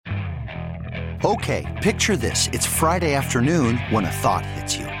Okay, picture this. It's Friday afternoon when a thought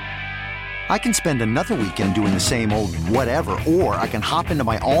hits you. I can spend another weekend doing the same old whatever, or I can hop into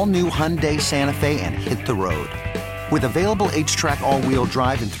my all-new Hyundai Santa Fe and hit the road. With available H-Track all-wheel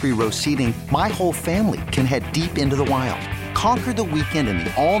drive and 3-row seating, my whole family can head deep into the wild. Conquer the weekend in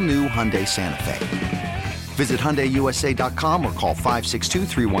the all-new Hyundai Santa Fe. Visit HyundaiUSA.com or call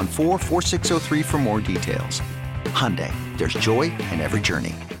 562-314-4603 for more details. Hyundai, there's joy in every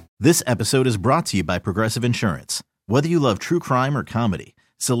journey. This episode is brought to you by Progressive Insurance. Whether you love true crime or comedy,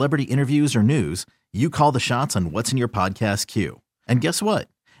 celebrity interviews or news, you call the shots on what's in your podcast queue. And guess what?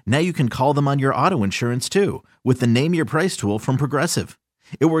 Now you can call them on your auto insurance too with the Name Your Price tool from Progressive.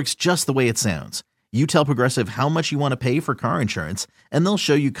 It works just the way it sounds. You tell Progressive how much you want to pay for car insurance, and they'll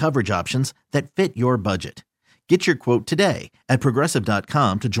show you coverage options that fit your budget. Get your quote today at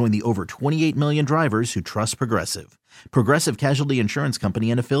Progressive.com to join the over 28 million drivers who trust Progressive. Progressive Casualty Insurance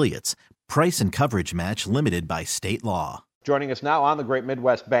Company and Affiliates. Price and coverage match limited by state law. Joining us now on the Great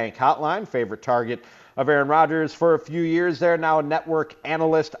Midwest Bank Hotline, favorite target of Aaron Rodgers for a few years there, now a network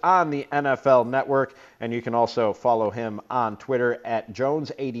analyst on the NFL Network. And you can also follow him on Twitter at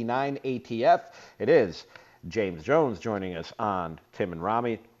Jones89ATF. It is James Jones joining us on Tim and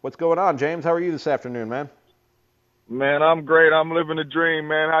Rami. What's going on, James? How are you this afternoon, man? Man, I'm great. I'm living the dream,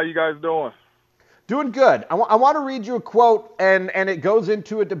 man. How you guys doing? Doing good. I want to read you a quote, and it goes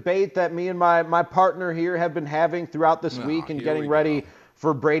into a debate that me and my partner here have been having throughout this week and getting ready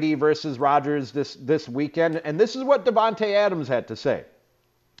for Brady versus Rodgers this weekend. And this is what Davante Adams had to say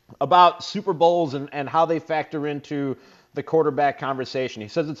about Super Bowls and how they factor into the quarterback conversation. He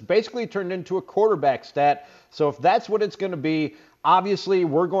says it's basically turned into a quarterback stat. So if that's what it's going to be, obviously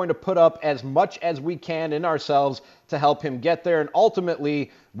we're going to put up as much as we can in ourselves to help him get there, and ultimately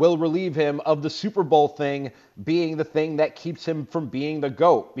will relieve him of the Super Bowl thing being the thing that keeps him from being the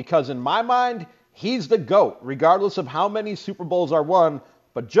GOAT. Because in my mind, he's the GOAT, regardless of how many Super Bowls are won.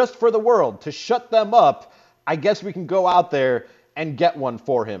 But just for the world, to shut them up, I guess we can go out there and get one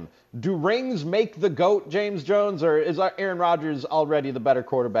for him. Do rings make the GOAT, James Jones, or is Aaron Rodgers already the better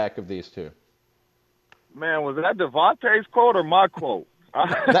quarterback of these two? Man, was that Davante's quote or my quote?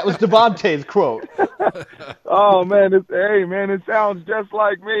 That was Davante's quote. Oh, man, it sounds just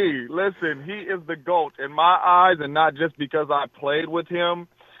like me. Listen, he is the GOAT in my eyes, and not just because I played with him,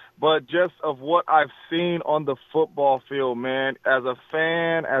 but just of what I've seen on the football field, man. As a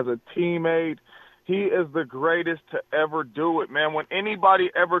fan, as a teammate, he is the greatest to ever do it, man. When anybody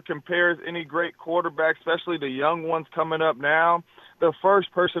ever compares any great quarterback, especially the young ones coming up now, the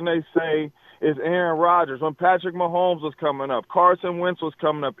first person they say is Aaron Rodgers. When Patrick Mahomes was coming up, Carson Wentz was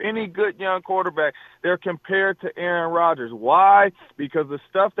coming up, any good young quarterback, they're compared to Aaron Rodgers. Why? Because the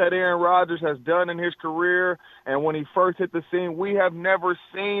stuff that Aaron Rodgers has done in his career and when he first hit the scene, we have never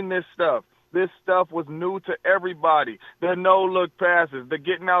seen this stuff. This stuff was new to everybody. The no-look passes, the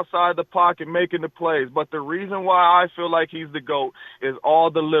getting outside the pocket, making the plays. But the reason why I feel like he's the GOAT is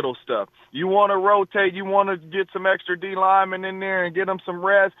all the little stuff. You want to rotate, you want to get some extra D linemen in there and get them some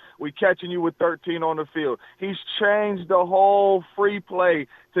rest, we catching you with 13 on the field. He's changed the whole free play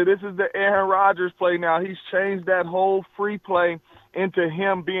to this is the Aaron Rodgers play now. He's changed that whole free play into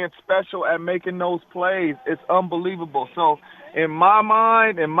him being special at making those plays. It's unbelievable. So in my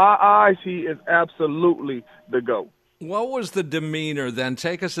mind, in my eyes, he is absolutely the GOAT. What was the demeanor then?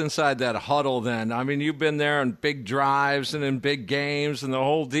 Take us inside that huddle then. I mean, you've been there on big drives and in big games and the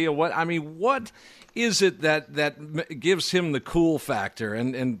whole deal. What is it that gives him the cool factor?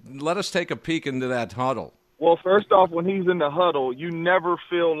 And let us take a peek into that huddle. Well, first off, when he's in the huddle, you never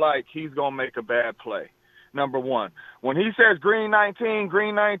feel like he's going to make a bad play. Number one, when he says green 19,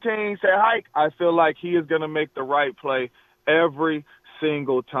 say hike, I feel like he is going to make the right play every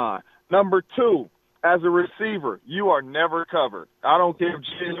single time. Number two, as a receiver, you are never covered. I don't care if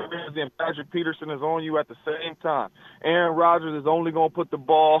Jalen Ramsey and Patrick Peterson is on you at the same time. Aaron Rodgers is only going to put the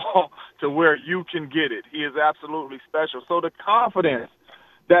ball to where you can get it. He is absolutely special. So the confidence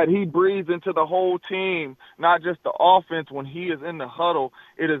that he breathes into the whole team, not just the offense, when he is in the huddle,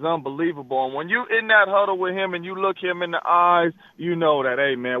 it is unbelievable. And when you in that huddle with him and you look him in the eyes, you know that,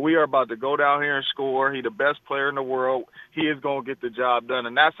 hey, man, we are about to go down here and score. He's the best player in the world. He is going to get the job done.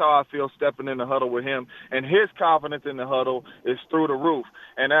 And that's how I feel stepping in the huddle with him. And his confidence in the huddle is through the roof,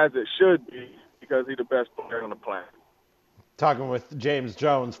 and as it should be, because he's the best player on the planet. Talking with James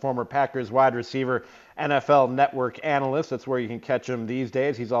Jones, former Packers wide receiver, NFL Network analyst. That's where you can catch him these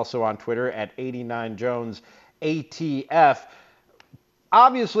days. He's also on Twitter at 89JonesATF.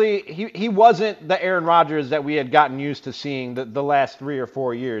 obviously he wasn't the Aaron Rodgers that we had gotten used to seeing the last 3 or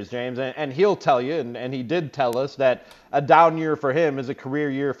 4 years, James. And he'll tell you, and he did tell us, that a down year for him is a career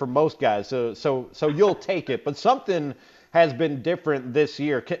year for most guys. So you'll take it. But something has been different this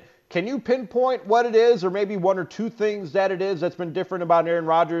year. Can you pinpoint what it is, or maybe one or two things that it is that's been different about Aaron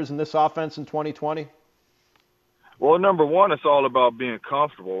Rodgers and this offense in 2020? Well, number one, it's all about being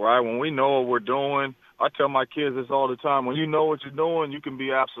comfortable, right? When we know what we're doing, I tell my kids this all the time. When you know what you're doing, you can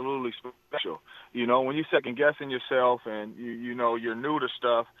be absolutely special. You know, when you're second-guessing yourself and, you know, you're new to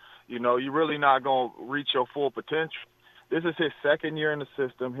stuff, you know, you're really not going to reach your full potential. This is his second year in the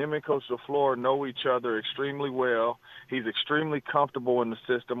system. Him and Coach LaFleur know each other extremely well. He's extremely comfortable in the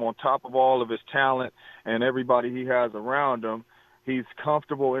system on top of all of his talent and everybody he has around him. He's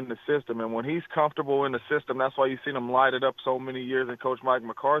comfortable in the system, and when he's comfortable in the system, that's why you've seen him light it up so many years in Coach Mike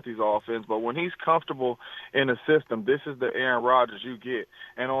McCarthy's offense. But when he's comfortable in the system, this is the Aaron Rodgers you get.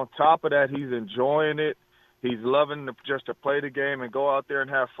 And on top of that, he's enjoying it. He's loving just to play the game and go out there and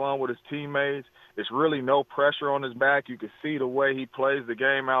have fun with his teammates. There's really no pressure on his back. You can see the way he plays the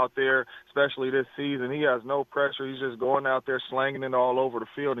game out there, especially this season. He has no pressure. He's just going out there slanging it all over the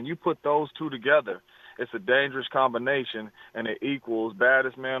field. And you put those two together, it's a dangerous combination, and it equals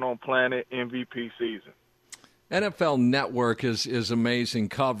baddest man on planet MVP season. NFL Network is amazing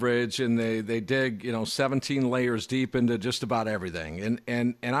coverage, and they dig 17 layers deep into just about everything,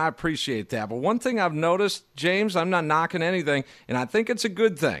 and I appreciate that. But one thing I've noticed, James, I'm not knocking anything, and I think it's a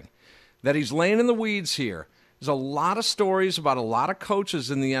good thing that he's laying in the weeds here. There's a lot of stories about a lot of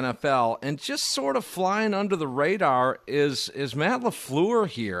coaches in the NFL, and just sort of flying under the radar is Matt LaFleur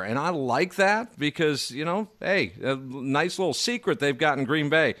here. And I like that because, hey, a nice little secret they've got in Green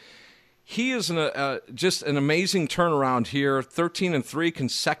Bay. He is just an amazing turnaround here, 13-3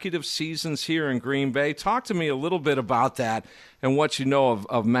 consecutive seasons here in Green Bay. Talk to me a little bit about that and what you know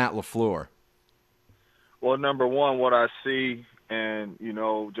of Matt LaFleur. Well, number one, what I see, and,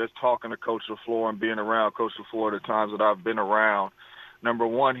 just talking to Coach LaFleur and being around Coach LaFleur the times that I've been around, number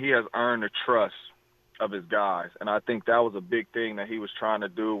one, he has earned the trust of his guys. And I think that was a big thing that he was trying to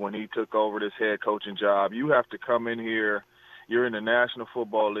do when he took over this head coaching job. You have to come in here. You're in the National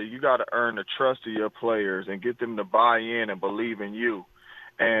Football League. You got to earn the trust of your players and get them to buy in and believe in you.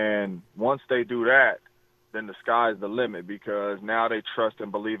 And once they do that, then the sky's the limit because now they trust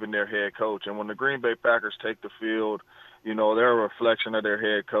and believe in their head coach. And when the Green Bay Packers take the field, they're a reflection of their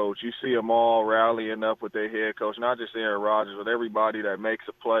head coach. You see them all rallying up with their head coach, not just Aaron Rodgers, but everybody that makes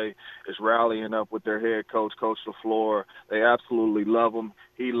a play is rallying up with their head coach, Coach LaFleur. They absolutely love him.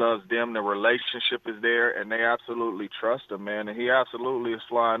 He loves them. The relationship is there, and they absolutely trust him, man. And he absolutely is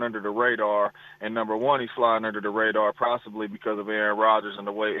flying under the radar. And number one, he's flying under the radar possibly because of Aaron Rodgers and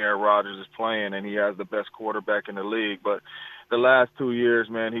the way Aaron Rodgers is playing, and he has the best quarterback in the league. But the last 2 years,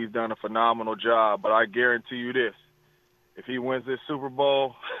 man, he's done a phenomenal job. But I guarantee you this. If he wins this Super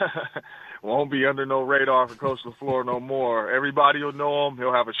Bowl, won't be under no radar for Coach LaFleur no more. Everybody will know him.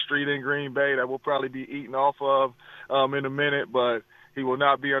 He'll have a street in Green Bay that we'll probably be eating off of in a minute, but he will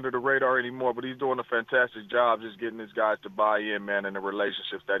not be under the radar anymore. But he's doing a fantastic job just getting his guys to buy in, man, and the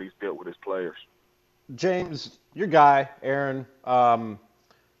relationships that he's built with his players. James, your guy, Aaron,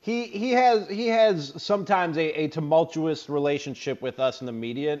 he has sometimes a tumultuous relationship with us in the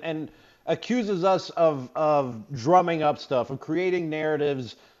media, and accuses us of drumming up stuff, of creating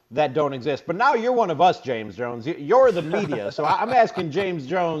narratives that don't exist. But now you're one of us, James Jones. You're the media. So I'm asking James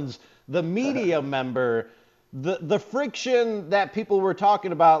Jones, the media member, the friction that people were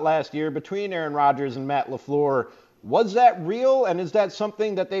talking about last year between Aaron Rodgers and Matt LaFleur, was that real? And is that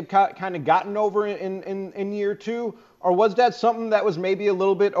something that they've kind of gotten over in year two? Or was that something that was maybe a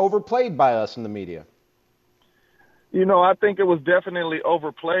little bit overplayed by us in the media? I think it was definitely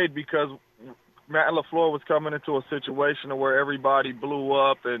overplayed because Matt LaFleur was coming into a situation where everybody blew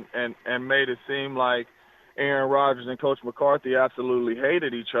up and made it seem like Aaron Rodgers and Coach McCarthy absolutely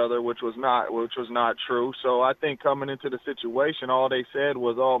hated each other, which was not true. So I think coming into the situation, all they said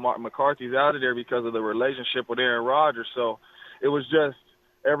was, McCarthy's out of there because of the relationship with Aaron Rodgers. So it was just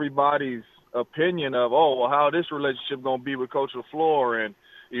everybody's opinion of, how this relationship going to be with Coach LaFleur. And,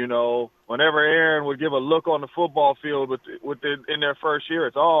 whenever Aaron would give a look on the football field in their first year,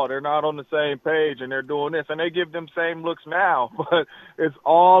 it's, they're not on the same page and they're doing this. And they give them same looks now. But it's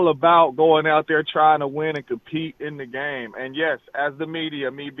all about going out there trying to win and compete in the game. And, yes, as the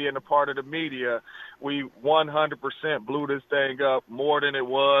media, me being a part of the media, we 100% blew this thing up more than it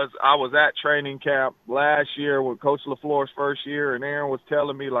was. I was at training camp last year with Coach LaFleur's first year, and Aaron was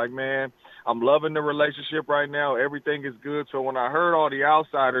telling me, like, man, I'm loving the relationship right now. Everything is good. So when I heard all the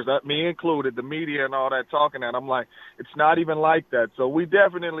outsiders, me included, the media and all that talking that, I'm like, it's not even like that. So we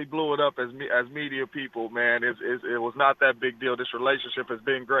definitely blew it up as media people, man. It was not that big deal. This relationship has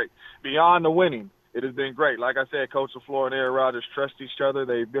been great. Beyond the winning, it has been great. Like I said, Coach LaFleur and Aaron Rodgers trust each other.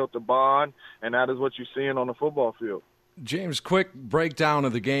 They built a bond, and that is what you're seeing on the football field. James, quick breakdown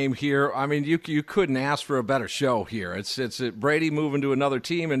of the game here. I mean, you couldn't ask for a better show here. It's Brady moving to another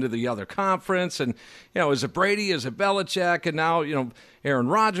team, into the other conference, and is it Brady, is it Belichick, and now Aaron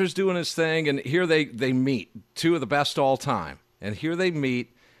Rodgers doing his thing, and here they meet, two of the best all time, and here they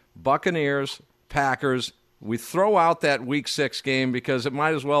meet, Buccaneers, Packers. We throw out that Week 6 game because it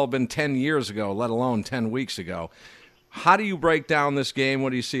might as well have been 10 years ago, let alone 10 weeks ago. How do you break down this game?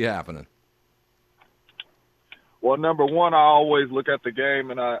 What do you see happening? Well, number one, I always look at the game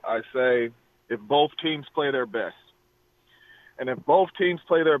and I say if both teams play their best. And if both teams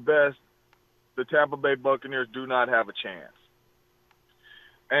play their best, the Tampa Bay Buccaneers do not have a chance.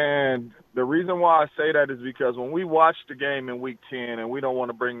 And the reason why I say that is because when we watched the game in Week 10, and we don't want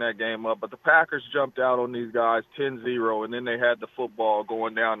to bring that game up, but the Packers jumped out on these guys 10-0, and then they had the football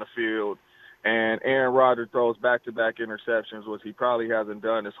going down the field, and Aaron Rodgers throws back-to-back interceptions, which he probably hasn't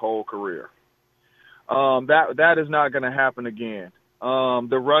done his whole career. That is not going to happen again.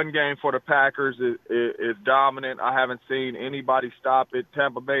 The run game for the Packers is dominant. I haven't seen anybody stop it.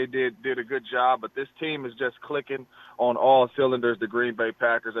 Tampa Bay did a good job, but this team is just clicking on all cylinders, the Green Bay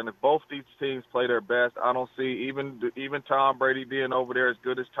Packers. And if both these teams play their best, I don't see even Tom Brady being over there as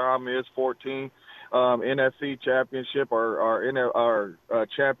good as Tom is, 14 NFC championship or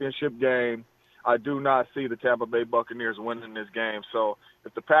championship game. I do not see the Tampa Bay Buccaneers winning this game. So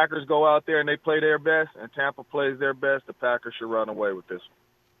if the Packers go out there and they play their best and Tampa plays their best, the Packers should run away with this one.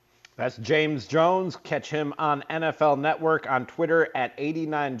 That's James Jones. Catch him on NFL Network, on Twitter at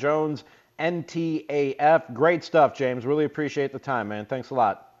 89Jones, NTAF. Great stuff, James. Really appreciate the time, man. Thanks a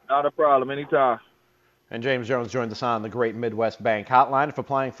lot. Not a problem. Anytime. And James Jones joins us on the Great Midwest Bank Hotline. If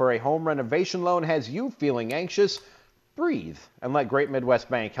applying for a home renovation loan has you feeling anxious, breathe and let Great Midwest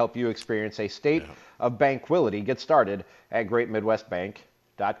Bank help you experience a state of banquility. Get started at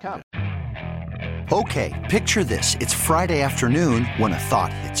greatmidwestbank.com. Okay, picture this. It's Friday afternoon when a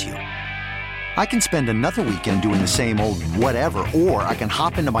thought hits you. I can spend another weekend doing the same old whatever, or I can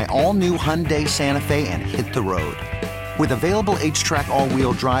hop into my all-new Hyundai Santa Fe and hit the road. With available H-Track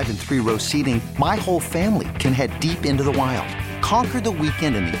all-wheel drive and 3-row seating, my whole family can head deep into the wild. Conquer the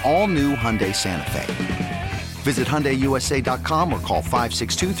weekend in the all-new Hyundai Santa Fe. Visit HyundaiUSA.com or call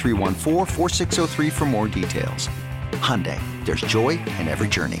 562-314-4603 for more details. Hyundai, there's joy in every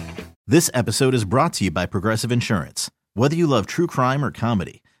journey. This episode is brought to you by Progressive Insurance. Whether you love true crime or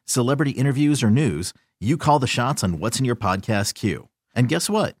comedy, celebrity interviews or news, you call the shots on what's in your podcast queue. And guess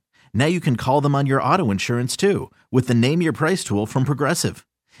what? Now you can call them on your auto insurance too with the Name Your Price tool from Progressive.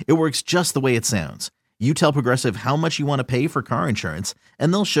 It works just the way it sounds. You tell Progressive how much you want to pay for car insurance,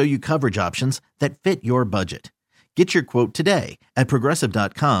 and they'll show you coverage options that fit your budget. Get your quote today at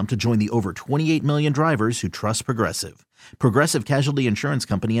Progressive.com to join the over 28 million drivers who trust Progressive. Progressive Casualty Insurance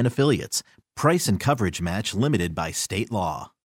Company and Affiliates. Price and coverage match limited by state law.